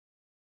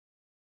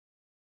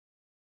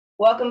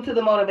Welcome to the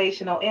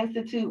Motivational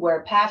Institute,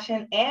 where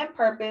passion and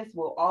purpose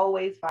will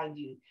always find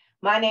you.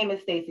 My name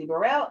is Stacey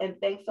Burrell, and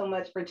thanks so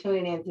much for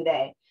tuning in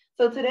today.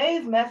 So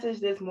today's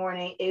message this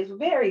morning is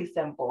very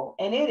simple,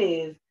 and it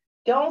is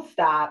don't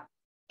stop,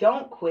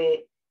 don't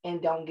quit,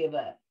 and don't give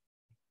up.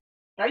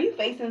 Are you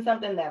facing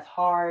something that's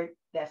hard,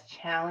 that's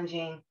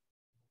challenging,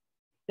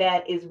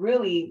 that is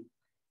really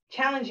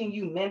challenging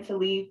you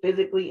mentally,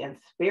 physically, and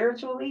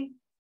spiritually?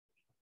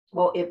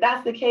 Well, if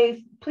that's the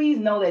case, please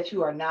know that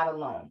you are not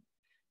alone.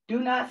 Do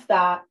not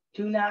stop,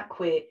 do not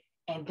quit,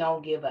 and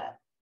don't give up.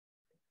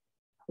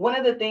 One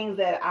of the things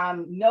that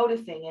I'm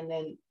noticing, and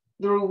then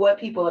through what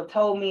people have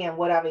told me and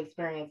what I've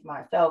experienced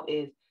myself,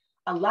 is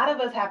a lot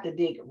of us have to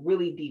dig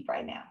really deep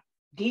right now,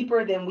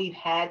 deeper than we've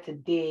had to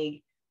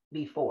dig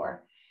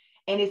before.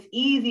 And it's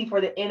easy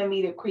for the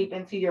enemy to creep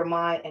into your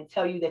mind and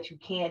tell you that you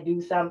can't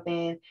do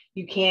something,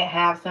 you can't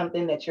have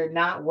something, that you're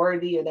not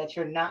worthy, or that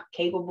you're not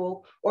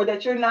capable, or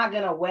that you're not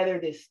going to weather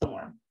this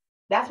storm.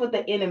 That's what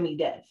the enemy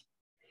does.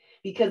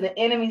 Because the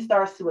enemy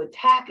starts to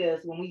attack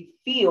us when we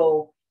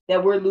feel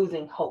that we're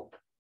losing hope.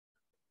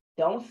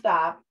 Don't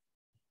stop,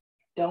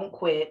 don't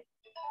quit,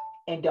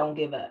 and don't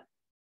give up.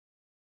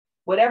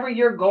 Whatever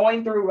you're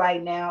going through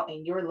right now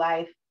in your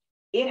life,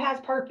 it has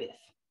purpose.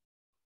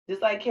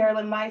 Just like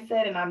Carolyn Mice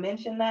said, and I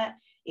mentioned that,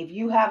 if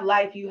you have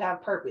life, you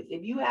have purpose.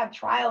 If you have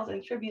trials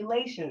and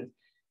tribulations,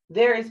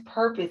 there is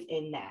purpose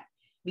in that,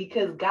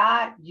 because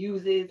God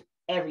uses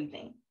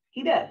everything.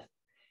 He does.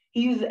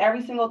 He uses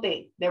every single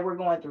thing that we're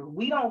going through.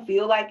 We don't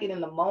feel like it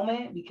in the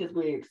moment because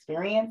we're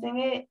experiencing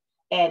it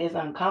and it's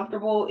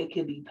uncomfortable. It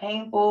could be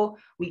painful.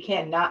 We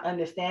cannot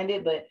understand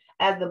it. But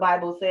as the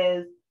Bible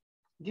says,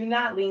 do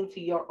not lean to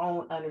your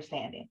own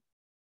understanding.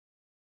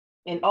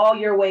 In all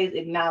your ways,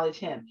 acknowledge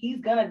him.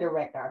 He's going to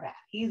direct our path.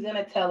 He's going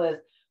to tell us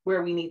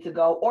where we need to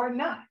go or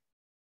not.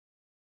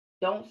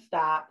 Don't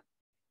stop.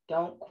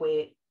 Don't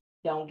quit.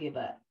 Don't give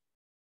up.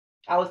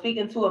 I was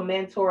speaking to a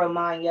mentor of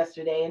mine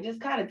yesterday and just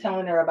kind of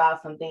telling her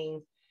about some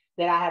things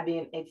that I have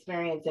been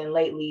experiencing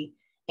lately.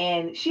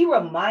 And she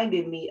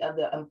reminded me of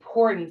the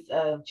importance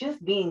of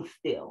just being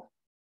still.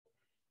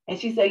 And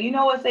she said, you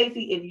know what,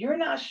 Stacey, if you're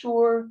not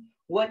sure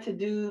what to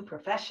do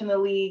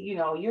professionally,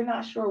 you're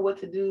not sure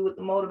what to do with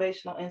the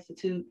Motivational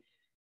Institute,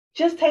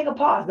 just take a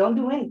pause. Don't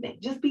do anything.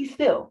 Just be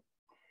still.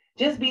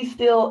 Just be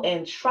still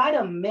and try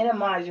to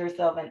minimize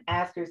yourself and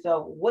ask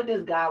yourself, what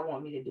does God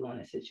want me to do in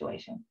this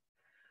situation?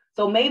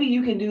 So maybe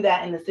you can do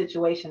that in the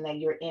situation that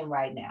you're in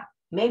right now.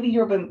 Maybe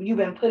you've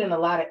been putting a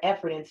lot of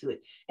effort into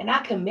it. And I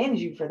commend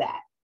you for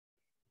that,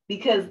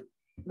 because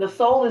the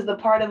soul is the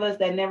part of us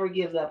that never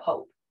gives up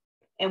hope.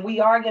 And we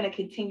are going to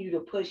continue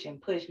to push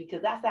and push,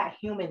 because that's our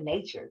human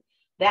nature.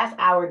 That's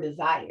our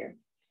desire.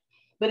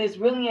 But it's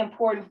really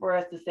important for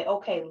us to say,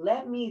 okay,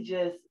 let me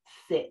just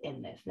sit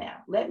in this now.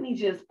 Let me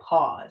just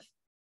pause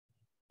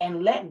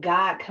and let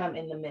God come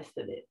in the midst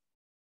of it.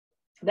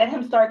 Let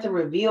him start to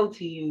reveal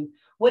to you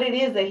what it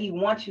is that he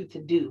wants you to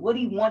do, what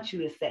he wants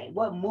you to say,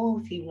 what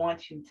moves he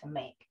wants you to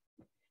make.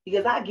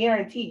 Because I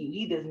guarantee you,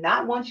 he does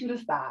not want you to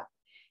stop.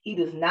 He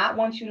does not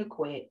want you to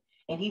quit.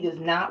 And he does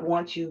not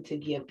want you to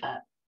give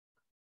up.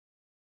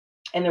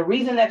 And the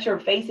reason that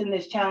you're facing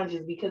this challenge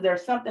is because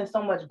there's something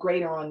so much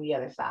greater on the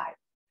other side.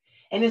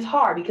 And it's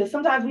hard because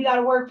sometimes we got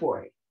to work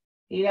for it.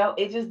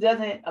 It just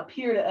doesn't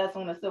appear to us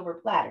on a silver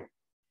platter.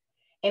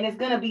 And it's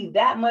going to be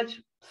that much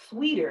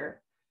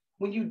sweeter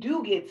when you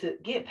do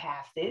get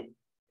past it,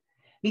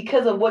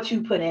 because of what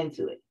you put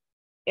into it.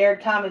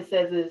 Eric Thomas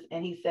says this,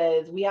 and he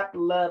says, we have to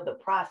love the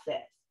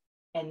process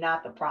and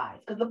not the prize,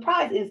 because the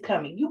prize is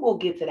coming. You will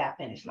get to that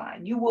finish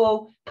line. You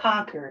will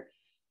conquer,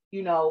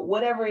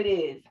 whatever it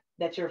is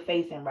that you're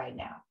facing right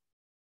now,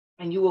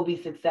 and you will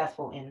be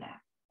successful in that.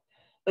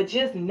 But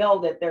just know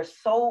that there's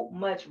so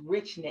much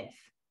richness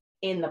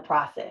in the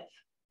process.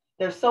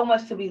 There's so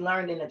much to be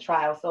learned in the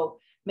trial. So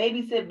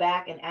maybe sit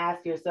back and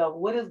ask yourself,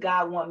 what does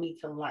God want me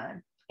to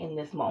learn in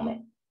this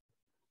moment?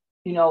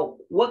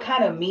 What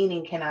kind of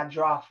meaning can I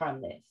draw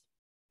from this?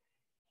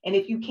 And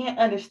if you can't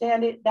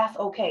understand it, that's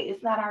okay.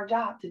 It's not our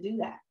job to do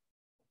that.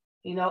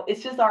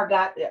 It's just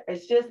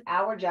it's just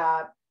our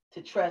job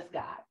to trust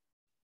God,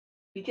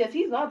 because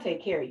he's going to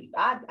take care of you.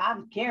 I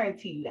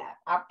guarantee you that.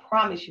 I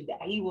promise you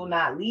that. He will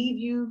not leave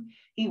you.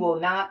 He will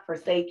not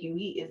forsake you.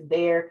 He is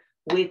there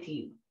with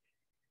you.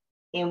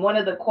 And one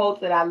of the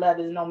quotes that I love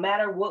is, no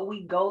matter what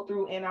we go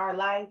through in our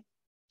life,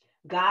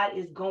 God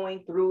is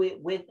going through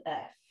it with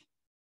us.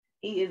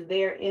 He is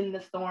there in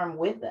the storm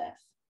with us,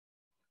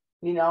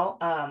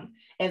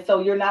 and so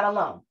you're not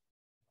alone.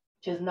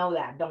 Just know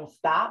that. Don't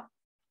stop.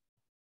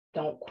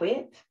 Don't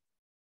quit.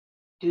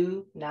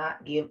 Do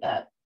not give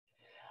up.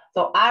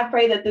 So I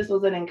pray that this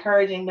was an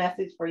encouraging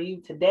message for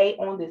you today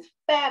on this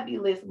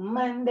fabulous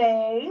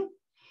Monday.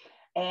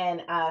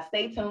 And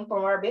stay tuned for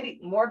more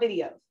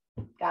videos.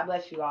 God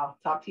bless you all.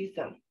 Talk to you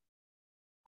soon.